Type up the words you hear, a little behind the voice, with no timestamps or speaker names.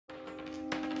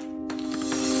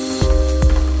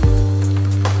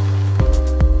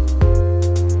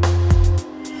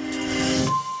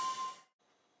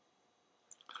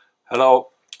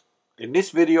In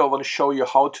this video I want to show you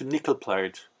how to nickel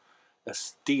plate a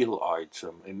steel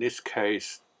item. In this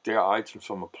case they're items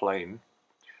from a plane.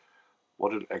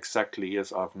 What it exactly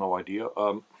is I have no idea.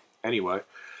 Anyway,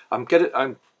 I'm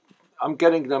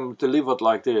getting them delivered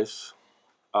like this,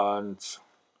 and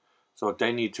so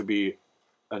they need to be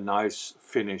a nice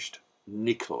finished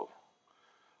nickel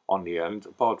on the end,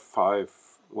 about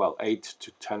 8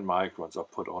 to 10 microns I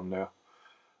put on there.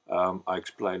 I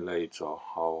explain later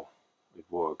how it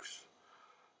works.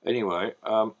 Anyway,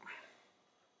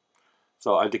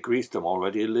 so I degreased them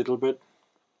already a little bit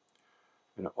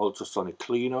in an ultrasonic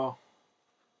cleaner,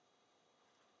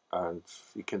 and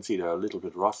you can see they're a little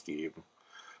bit rusty even.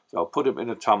 So I'll put them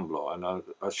in a tumbler, and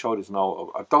I'll show this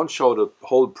now. I don't show the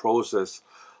whole process,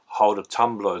 how the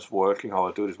tumbler is working, how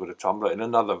I do this with a tumbler, in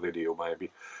another video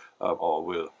maybe, or I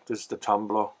will. This is the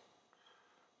tumbler.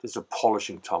 This is a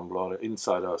polishing tumbler. The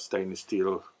inside are stainless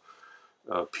steel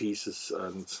pieces,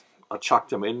 and I chuck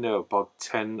them in there about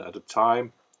 10 at a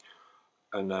time,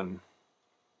 and then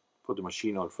put the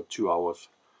machine on for 2 hours,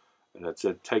 and that's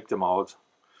it. Take them out,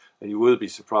 and you will be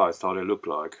surprised how they look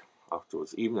like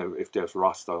afterwards. Even if there's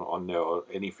rust on there or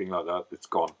anything like that, it's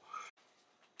gone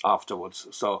afterwards.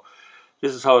 So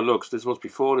this is how it looks. This was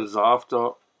before, this is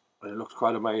after, and it looks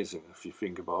quite amazing if you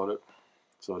think about it.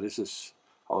 So this is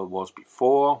how it was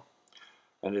before,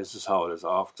 and this is how it is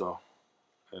after,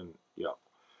 and yeah.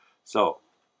 So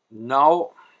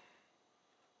now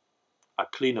I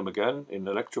clean them again in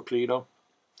the electro cleaner.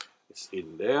 It's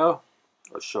in there.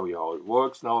 I'll show you how it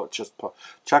works now. Just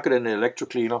chuck it in the electro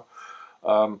cleaner.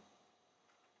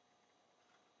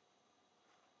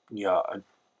 Yeah,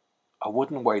 I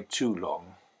wouldn't wait too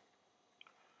long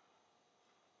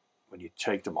when you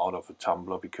take them out of a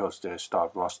tumbler, because they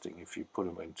start rusting if you put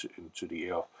them into the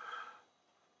air,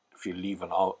 if you leave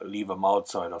them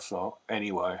outside or so.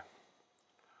 Anyway,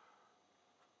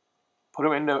 put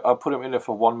them in there. I put them in there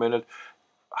for 1 minute.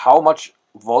 How much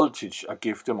voltage I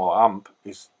give them, or amp,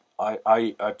 is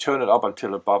I turn it up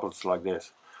until it bubbles like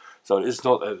this. So it's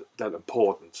not that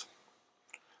important.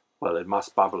 Well, it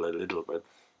must bubble a little bit,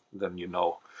 then you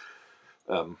know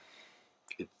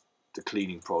the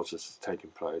cleaning process is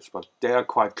taking place. But they are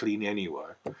quite clean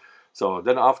anyway. So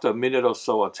then after a minute or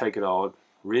so I take it out,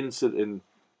 rinse it in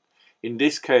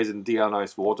this case in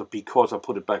deionized water, because I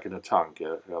put it back in the tank.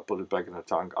 Yeah, I put it back in the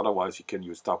tank. Otherwise you can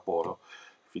use tap water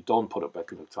if you don't put it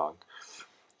back in the tank.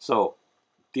 So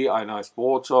deionized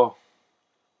water,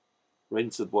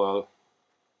 rinse it well,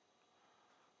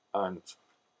 and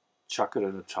chuck it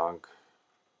in the tank.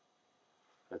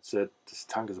 That's it. This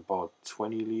tank is about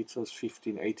 20 liters,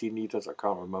 15, 18 liters, I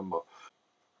can't remember.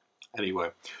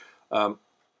 Anyway,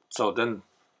 so then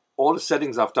all the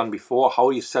settings I've done before, how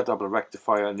you set up a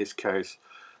rectifier in this case,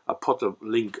 I put a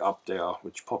link up there,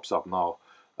 which pops up now.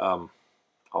 How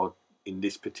in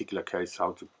this particular case,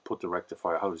 how to put the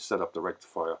rectifier, how to set up the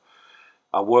rectifier.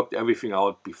 I worked everything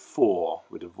out before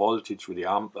with the voltage, with the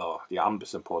amp. The amp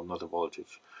is important, not the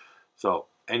voltage. So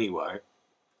anyway,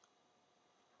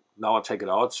 now I take it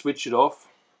out, switch it off,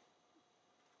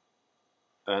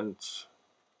 and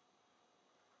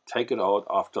take it out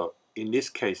after, in this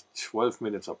case, 12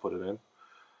 minutes I put it in.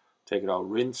 Take it out,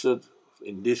 rinse it.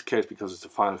 In this case, because it's the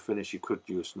final finish, you could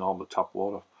use normal tap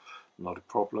water, not a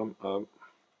problem. And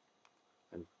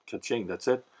ka-ching, that's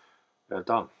it. They're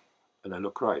done, and they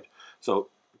look great. So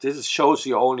this shows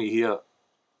you only here,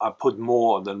 I put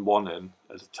more than one in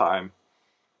at a time.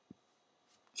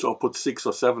 So I put 6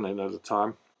 or 7 in at a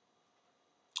time.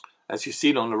 As you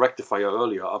seen on the rectifier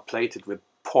earlier, I plated with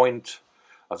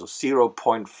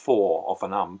 0.4 of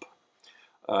an amp,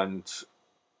 and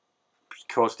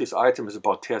because this item is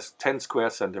about 10 square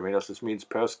centimeters, this means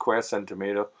per square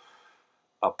centimeter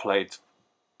I plate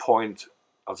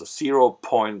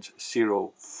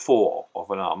 0.04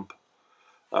 of an amp.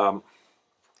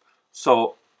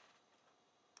 So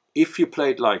if you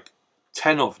plate like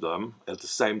 10 of them at the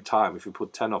same time, if you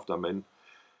put 10 of them in,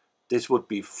 this would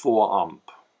be 4 amp,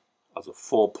 also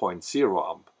 4.0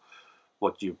 amp.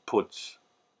 What you put,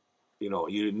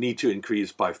 you need to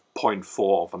increase by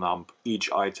 0.4 of an amp each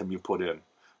item you put in.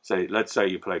 Let's say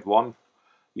you plate one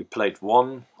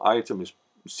item is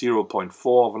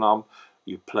 0.4 of an amp,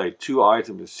 you plate 2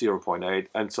 items is 0.8,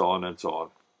 and so on and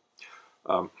so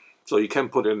on. So you can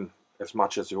put in as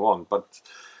much as you want, but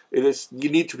you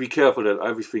need to be careful that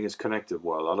everything is connected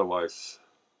well. Otherwise,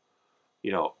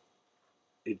 you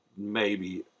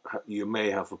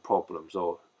may have a problem.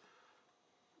 So,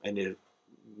 and you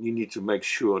need to make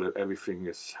sure that everything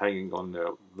is hanging on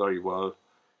there very well.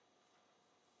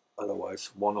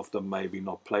 Otherwise, one of them may be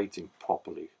not plating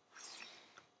properly.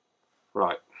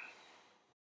 Right.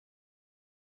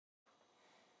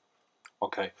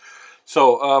 Okay,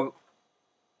 so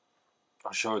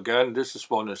I'll show again. This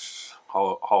one is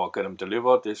how I get them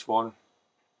delivered. This one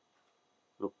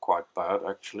look quite bad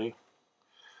actually.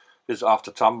 This is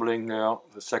after tumbling there.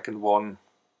 The second one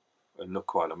look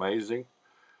quite amazing.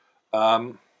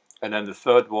 And then the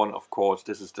third one, of course,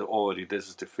 this is the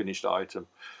finished item.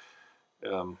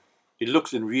 It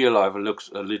looks in real life, it looks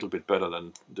a little bit better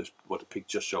than what the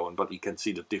picture's showing, but you can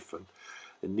see the difference.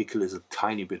 The nickel is a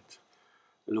tiny bit,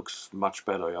 it looks much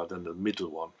better, yeah, than the middle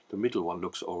one. The middle one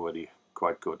looks already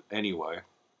quite good. Anyway,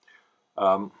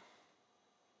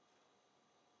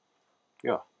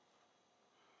 yeah.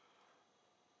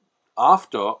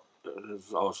 After, this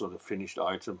is also the finished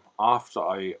item. After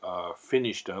I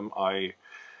finish them,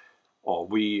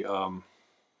 we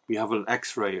have an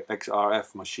X-ray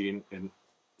XRF machine in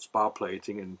spar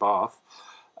plating in Bath.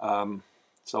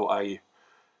 So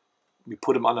we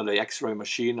put them under the X-ray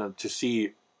machine to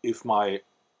see if my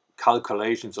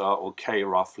calculations are okay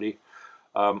roughly.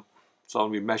 So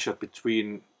we measured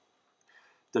between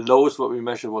the lowest what we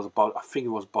measured was about, I think it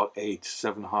was about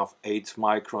 7.5, 8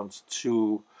 microns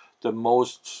to the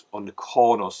most on the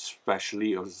corners,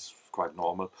 especially. It was quite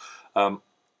normal.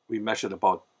 We measured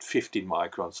about 15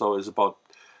 microns, so it's about,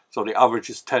 so the average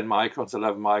is 10 microns,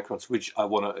 11 microns, which I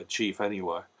want to achieve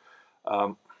anyway,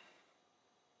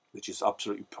 which is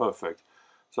absolutely perfect.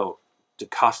 So the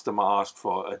customer asked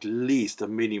for at least a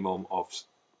minimum of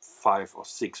 5 or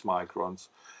 6 microns,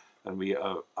 and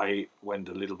I went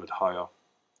a little bit higher.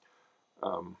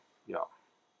 Yeah.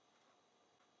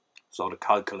 So the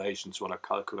calculations, what I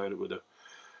calculated with an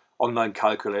online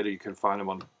calculator, you can find them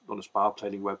on the spar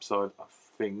plating website. I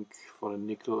think for the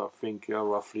nickel, I think, yeah,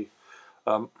 roughly.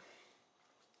 Yeah,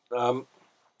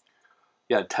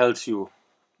 it tells you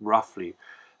roughly.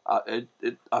 I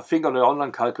think on the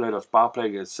online calculator of spar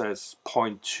plating it says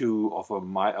 0.2 of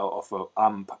a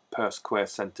amp per square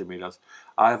centimeters.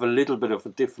 I have a little bit of a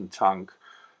different tank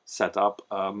set up.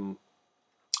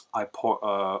 I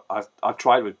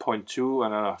tried with 0.2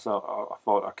 and then I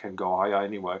thought I can go higher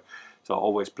anyway. So I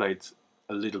always played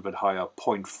a little bit higher,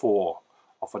 0.4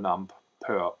 of an amp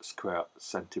per square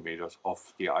centimeters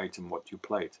of the item what you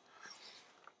played.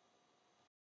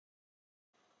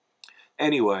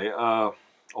 Anyway,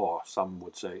 or some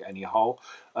would say anyhow,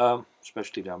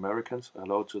 especially the Americans.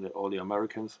 Hello to all the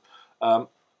Americans.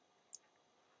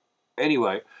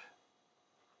 Anyway,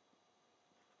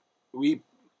 we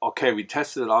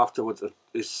tested it afterwards.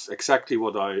 It's exactly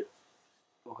what I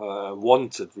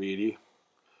wanted, really.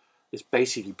 It's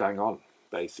basically bang on,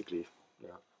 basically.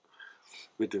 Yeah.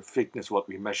 With the thickness what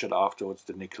we measured afterwards,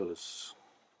 the nickel is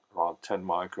around 10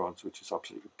 microns, which is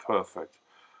absolutely perfect.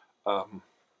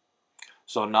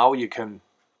 So now you can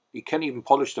even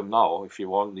polish them now if you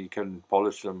want. You can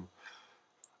polish them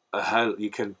you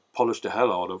can polish the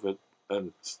hell out of it,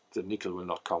 and the nickel will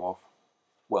not come off.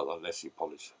 Well, unless you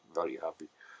polish very heavy.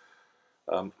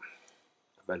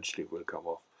 Eventually it will come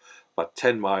off. But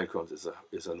 10 microns is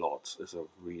a lot. Is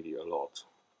really a lot.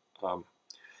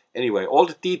 Anyway, all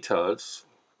the details.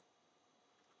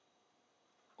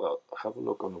 Well, have a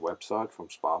look on the website from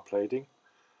Spar Plating.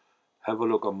 Have a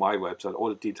look on my website. All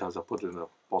the details are put in the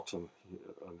bottom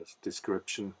on the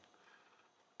description.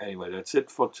 Anyway, that's it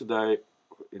for today.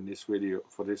 In this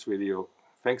video,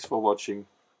 thanks for watching.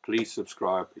 Please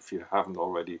subscribe if you haven't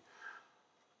already.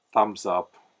 Thumbs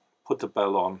up. Put the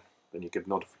bell on, then you get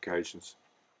notifications.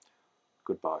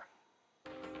 Goodbye.